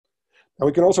And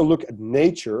we can also look at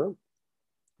nature.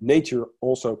 Nature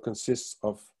also consists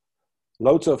of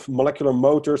loads of molecular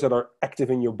motors that are active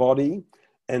in your body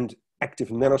and active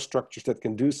nanostructures that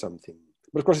can do something.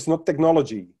 But of course, it's not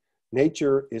technology.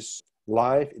 Nature is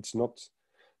life, it's not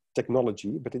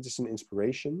technology, but it is an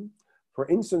inspiration. For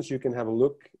instance, you can have a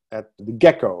look at the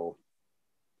gecko.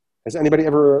 Has anybody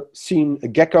ever seen a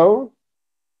gecko?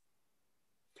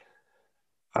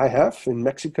 I have in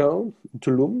Mexico, in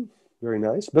Tulum, very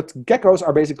nice. But geckos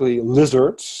are basically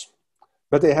lizards,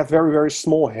 but they have very, very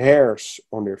small hairs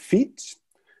on their feet,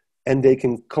 and they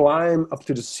can climb up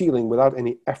to the ceiling without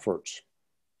any effort.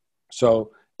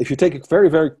 So if you take a very,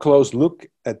 very close look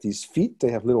at these feet,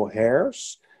 they have little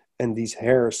hairs, and these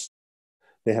hairs,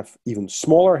 they have even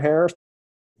smaller hairs,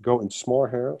 go into smaller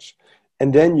hairs,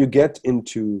 and then you get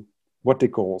into what they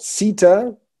call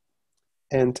seta,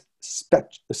 and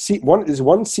one is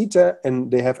one seta, and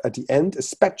they have at the end a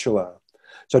spatula.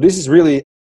 So this is really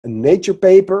a Nature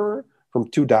paper from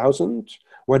 2000,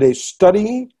 where they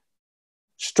study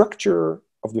structure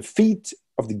of the feet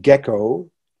of the gecko,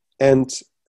 and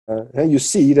you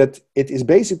see that it is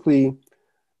basically,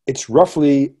 it's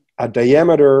roughly a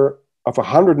diameter of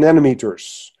 100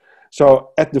 nanometers.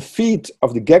 So at the feet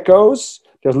of the geckos,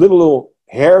 there's little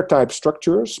hair type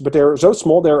structures, but they're so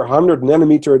small, they're 100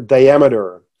 nanometer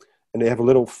diameter, and they have a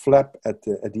little flap at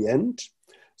the end.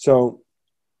 So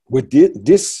with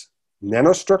this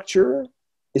nanostructure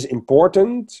is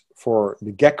important for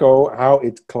the gecko, how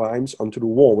it climbs onto the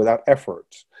wall without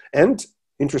effort. And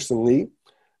interestingly,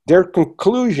 their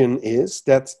conclusion is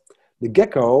that the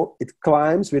gecko, it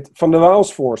climbs with van der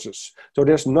Waals forces. So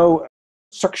there's no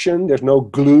suction, there's no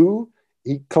glue.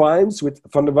 He climbs with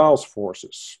van der Waals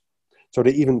forces. So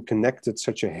they even connected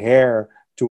such a hair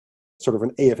to sort of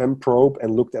an AFM probe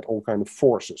and looked at all kinds of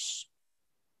forces.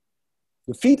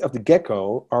 The feet of the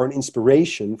gecko are an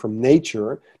inspiration from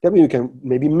nature that we can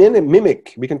maybe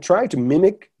mimic. We can try to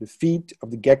mimic the feet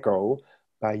of the gecko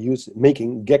by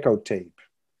making gecko tape.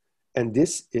 And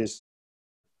this is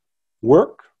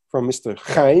work from Mr.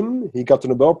 Geim. He got the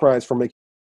Nobel Prize for making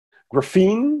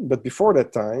graphene, but before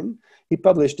that time, he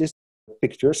published this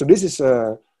picture. So this is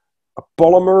a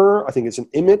polymer, I think it's an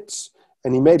image,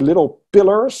 and he made little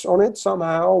pillars on it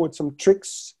somehow with some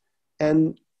tricks,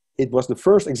 and it was the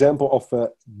first example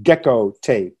of gecko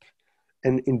tape.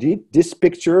 And indeed, this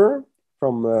picture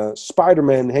from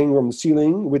Spider-Man hanging from the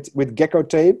ceiling with gecko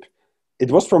tape, it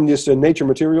was from this Nature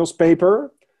Materials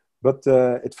paper, but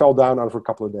it fell down after a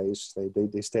couple of days.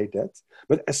 They stayed dead.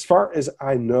 But as far as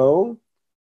I know,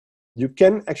 you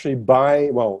can actually buy,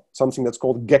 well, something that's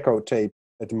called gecko tape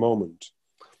at the moment.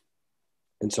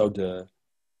 And so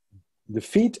the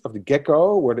feet of the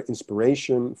gecko were the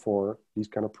inspiration for these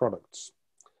kind of products.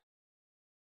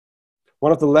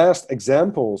 One of the last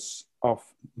examples of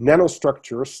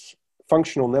nanostructures,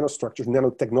 functional nanostructures,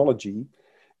 nanotechnology,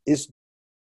 is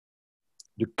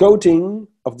the coating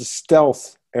of the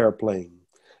stealth airplane.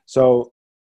 So,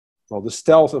 well, the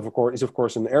stealth, is of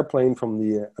course an airplane from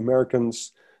the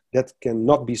Americans that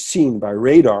cannot be seen by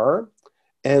radar.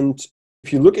 And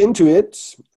if you look into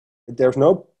it, there's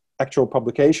no actual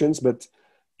publications, but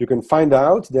you can find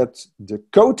out that the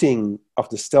coating of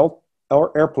the stealth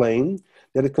airplane,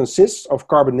 that it consists of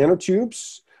carbon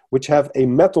nanotubes, which have a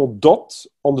metal dot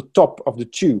on the top of the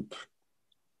tube.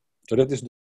 So that is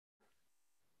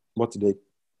what they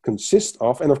consist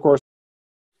of. And of course,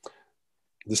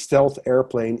 the stealth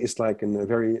airplane is like a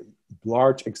very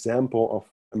large example of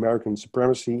American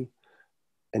supremacy.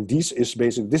 And this is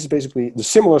basically the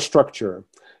similar structure.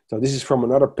 So this is from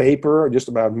another paper just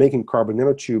about making carbon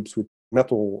nanotubes with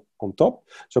metal on top.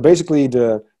 So basically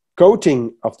the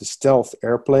coating of the stealth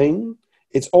airplane,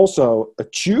 it's also a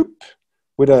tube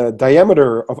with a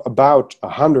diameter of about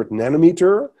 100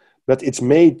 nanometer, but it's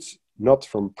made not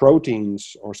from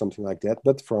proteins or something like that,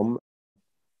 but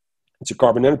it's a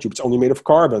carbon nanotube. It's only made of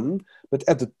carbon, but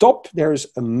at the top there is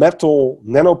a metal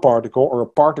nanoparticle or a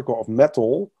particle of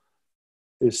metal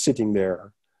is sitting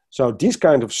there. So these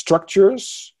kind of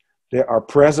structures, they are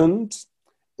present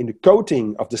in the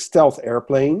coating of the stealth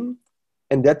airplane,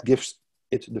 and that gives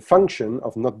it the function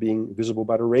of not being visible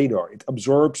by the radar. It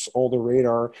absorbs all the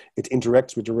radar, it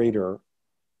interacts with the radar.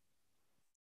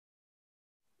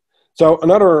 So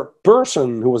another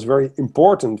person who was very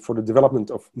important for the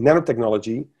development of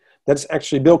nanotechnology, that's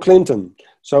actually Bill Clinton.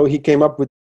 So he came up with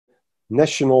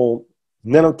National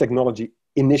Nanotechnology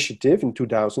Initiative in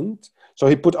 2000. So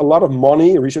he put a lot of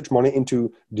money, research money,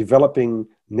 into developing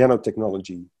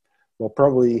nanotechnology. Well,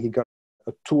 probably he got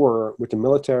a tour with the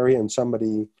military and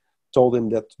somebody told him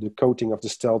that the coating of the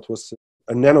stealth was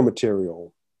a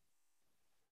nanomaterial.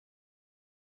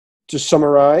 To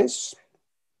summarize,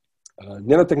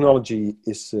 Nanotechnology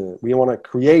is, we want to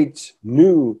create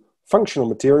new functional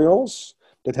materials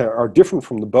that are different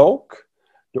from the bulk.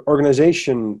 The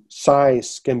organization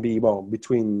size can be, well,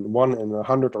 between 1 and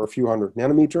 100 or a few hundred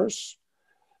nanometers.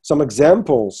 Some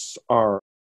examples are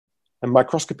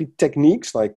microscopy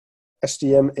techniques like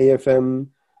STM, AFM,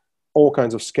 all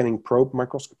kinds of scanning probe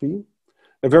microscopy.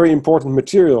 A very important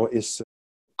material is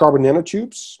carbon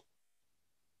nanotubes.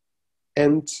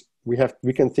 And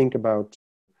we can think about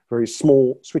very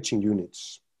small switching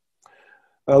units.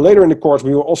 Later in the course,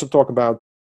 we will also talk about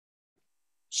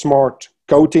smart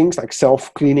coatings, like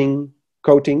self-cleaning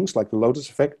coatings, like the lotus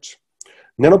effect.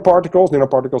 Nanoparticles.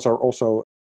 Nanoparticles are also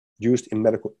used in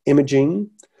medical imaging.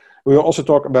 We will also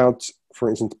talk about, for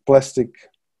instance, plastic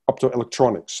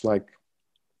optoelectronics, like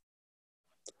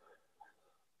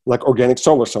organic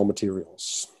solar cell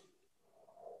materials.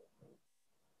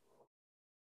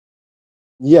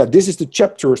 Yeah, this is the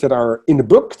chapters that are in the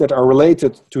book that are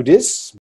related to this.